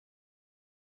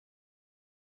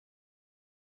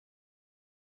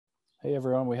Hey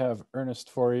everyone, we have Ernest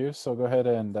for you, so go ahead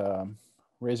and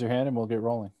raise your hand and we'll get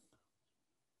rolling.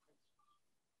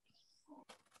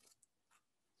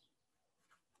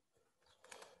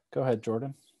 Go ahead,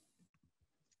 Jordan.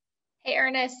 Hey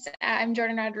Ernest, I'm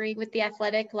Jordan Rodriguez with The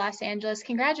Athletic, Los Angeles.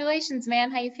 Congratulations, man.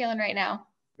 How you feeling right now?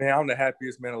 Man, I'm the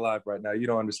happiest man alive right now. You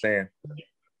don't understand.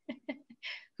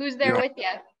 Who's there with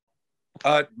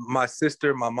you? My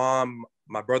sister, my mom,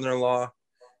 my brother-in-law,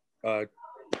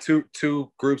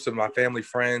 two groups of my family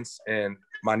friends, and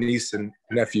my niece and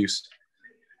nephews.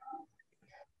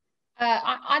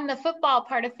 On the football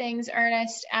part of things,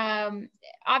 Ernest,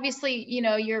 obviously, you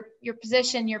know, your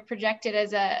position, you're projected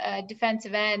as a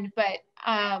defensive end, but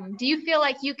do you feel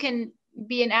like you can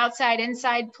be an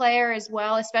outside-inside player as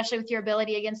well, especially with your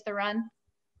ability against the run?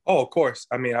 Oh, of course.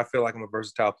 I mean, I feel like I'm a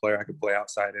versatile player. I can play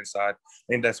outside, inside. I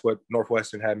think that's what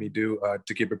Northwestern had me do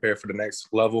to get prepared for the next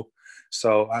level.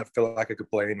 So I feel like I could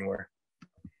play anywhere.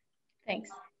 Thanks.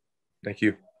 Thank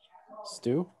you.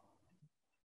 Stu?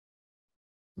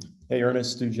 Hey,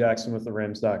 Ernest, Stu Jackson with the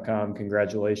Rams.com.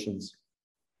 Congratulations.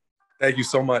 Thank you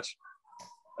so much.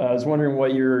 I was wondering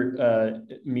what your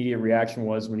immediate reaction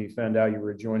was when you found out you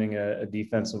were joining a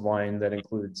defensive line that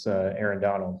includes Aaron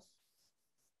Donald.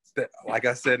 Like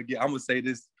I said again, I'm going to say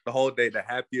this the whole day, the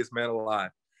happiest man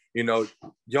alive. You know,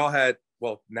 y'all had,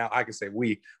 well, now I can say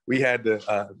we had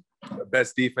the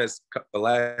best defense the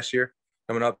last year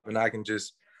coming up, and I can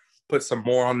just put some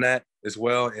more on that as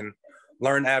well and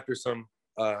learn after some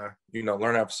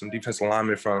defensive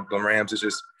alignment from the Rams.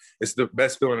 It's the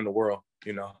best feeling in the world,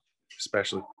 you know,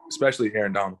 especially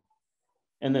Aaron Donald.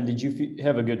 And then did you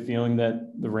have a good feeling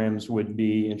that the Rams would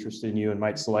be interested in you and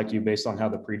might select you based on how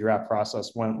the pre-draft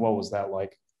process went? What was that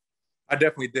like? I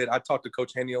definitely did. I talked to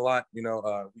Coach Haney a lot. You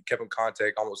know, we kept in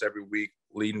contact almost every week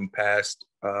leading past,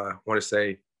 I want to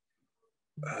say,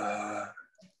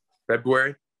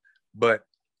 February. But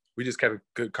we just kept in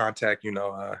good contact, you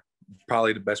know,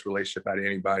 probably the best relationship out of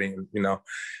anybody. And, you know,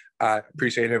 I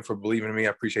appreciate him for believing in me. I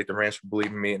appreciate the Rams for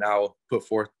believing in me. And I'll put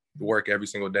forth the work every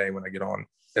single day when I get on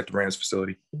at the Rams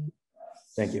facility.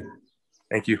 Thank you.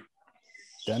 Thank you.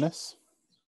 Dennis?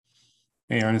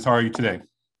 Hey, Ernest, how are you today?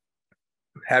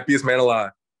 Happiest man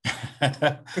alive.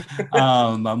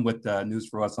 I'm with News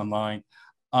for Us Online.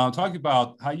 Talking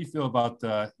about how you feel about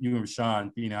you and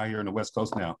Rashawn being out here on the West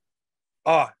Coast now.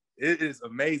 Oh, it is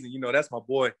amazing. You know, that's my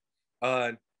boy.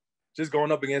 Just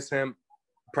going up against him,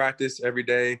 practice every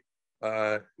day.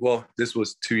 Well, this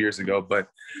was 2 years ago, but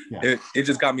yeah. It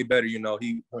just got me better. You know,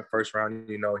 he went first round,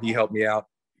 you know, he helped me out,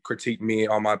 critiqued me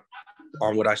on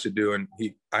what I should do. And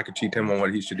I critiqued him on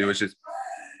what he should do.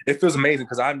 It feels amazing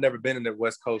because I've never been in the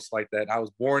West Coast like that. I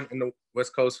was born in the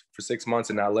West Coast for 6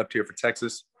 months and I left here for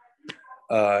Texas.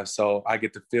 So I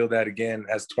get to feel that again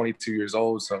as 22 years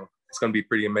old. So it's going to be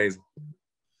pretty amazing.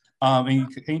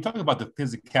 And can you talk about the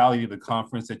physicality of the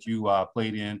conference that you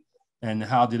played in, and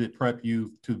how did it prep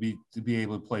you to be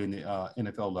able to play in the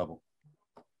NFL level?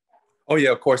 Oh yeah,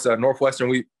 of course. Northwestern,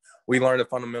 we learned the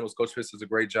fundamentals. Coach Fitz does a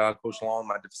great job. Coach Long,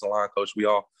 my defensive line coach, we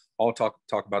all talk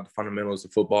about the fundamentals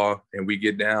of football, and we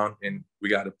get down and we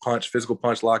got to physical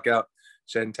punch, lockout,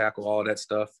 shed and tackle, all that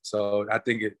stuff. So I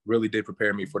think it really did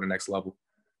prepare me for the next level.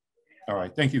 All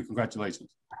right, thank you. Congratulations.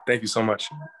 Thank you so much.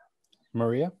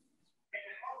 Maria?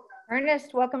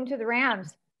 Ernest, welcome to the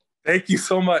Rams. Thank you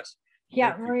so much.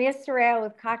 Yeah, Maria Sorrell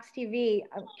with Cox TV.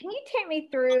 Can you take me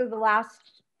through the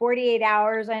last 48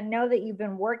 hours? I know that you've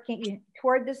been working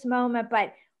toward this moment,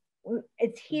 but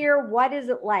it's here. What is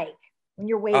it like when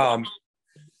you're waiting?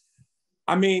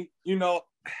 I mean, you know,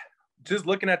 just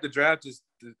looking at the draft, just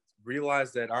to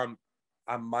realize that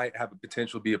I might have a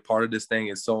potential to be a part of this thing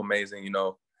is so amazing. You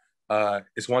know,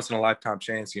 it's once in a lifetime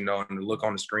chance, you know, and to look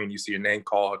on the screen, you see your name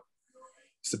called.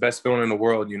 It's the best feeling in the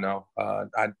world, you know.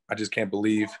 I just can't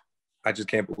believe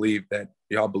that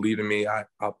y'all believe in me.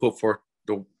 I'll put forth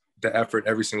the effort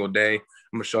every single day. I'm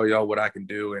gonna show y'all what I can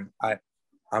do, and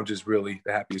I'm just really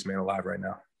the happiest man alive right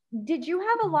now. Did you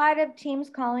have a lot of teams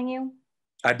calling you?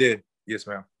 I did, yes,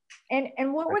 ma'am.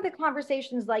 And what were the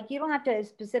conversations like? You don't have to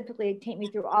specifically take me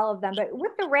through all of them, but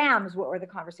with the Rams, what were the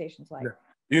conversations like?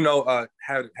 You know,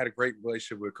 had a great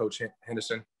relationship with Coach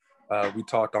Henderson. We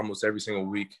talked almost every single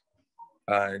week.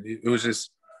 It was just,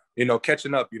 you know,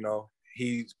 catching up. You know,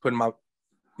 he's putting my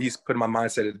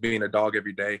mindset as being a dog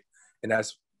every day, and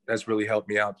that's really helped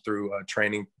me out through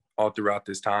training all throughout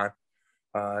this time.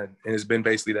 And it's been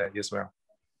basically that. Yes, ma'am.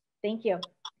 Thank you.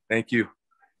 Thank you.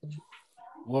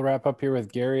 We'll wrap up here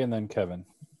with Gary and then Kevin.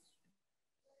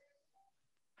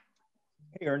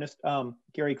 Hey, Ernest.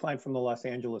 Gary Klein from the Los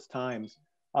Angeles Times.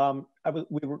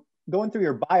 We were going through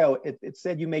your bio. It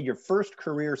said you made your first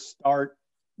career start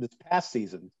this past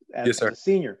season. as a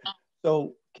senior.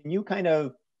 So can you kind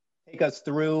of take us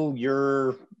through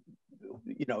your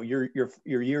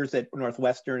years at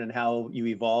Northwestern and how you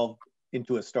evolved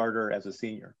into a starter as a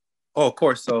senior? Oh, of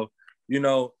course. So,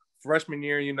 freshman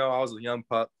year, I was a young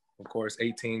pup, of course,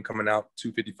 18, coming out,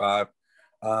 255.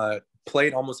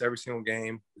 Played almost every single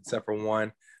game except for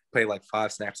one. Played like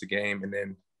 5 snaps a game. And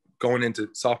then going into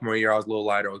sophomore year, I was a little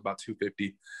lighter. I was about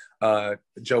 250.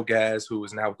 Joe Gaz, who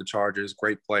is now with the Chargers,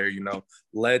 great player,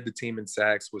 led the team in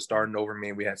sacks, was starting over me.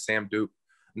 And we had Sam Duke,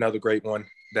 another great one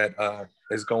that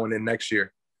is going in next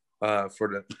year.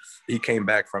 He came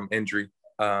back from injury,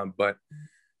 but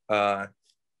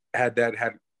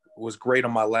was great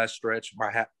on my last stretch,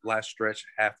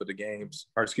 half of the games,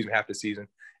 or excuse me, half the season.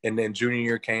 And then junior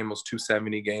year came, was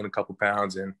 270, gained a couple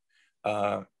pounds, and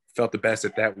felt the best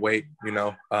at that weight.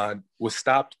 Was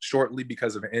stopped shortly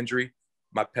because of an injury,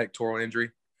 my pectoral injury,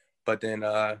 but then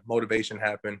motivation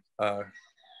happened,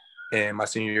 and my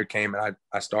senior year came, and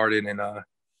I started, and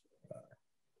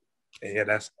yeah,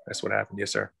 that's what happened.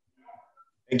 Yes, sir.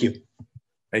 Thank you.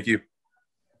 Thank you.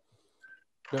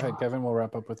 Go ahead, Kevin. We'll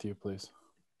wrap up with you, please.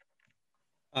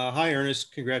 Hi,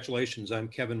 Ernest. Congratulations. I'm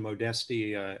Kevin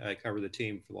Modesti. I cover the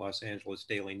team for the Los Angeles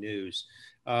Daily News.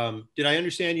 Did I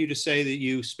understand you to say that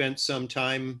you spent some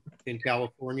time in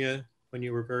California when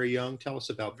you were very young? Tell us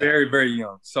about that. Very, very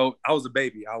young. So I was a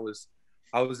baby. I was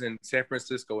in San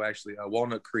Francisco, actually,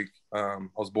 Walnut Creek. I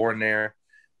was born there,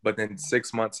 but then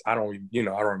 6 months, I don't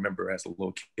remember as a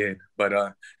little kid,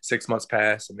 but 6 months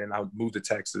passed, and then I moved to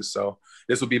Texas. So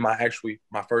this will be my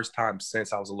first time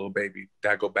since I was a little baby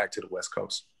that I go back to the West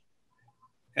Coast.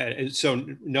 And so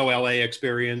no LA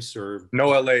experience or? No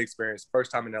LA experience.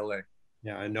 First time in LA.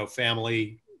 Yeah, and no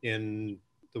family in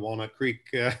the Walnut Creek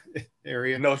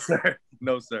area? No, sir.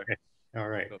 No, sir. Okay. All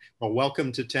right. Well,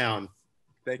 welcome to town.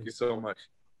 Thank you so much.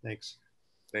 Thanks.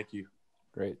 Thank you.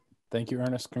 Great. Thank you,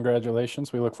 Ernest.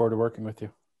 Congratulations. We look forward to working with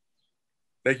you.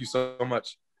 Thank you so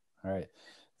much. All right.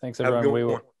 Thanks,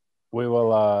 everyone.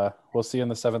 We'll see you in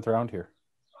the 7th round here.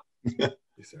 Yes,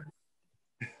 sir.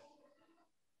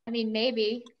 I mean,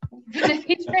 maybe.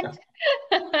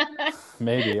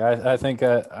 Maybe. I think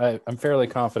I'm fairly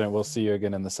confident we'll see you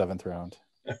again in the 7th round.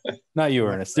 Not you,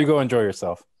 Ernest. You go enjoy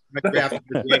yourself. All right.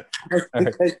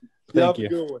 Thank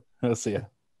you. We'll see you.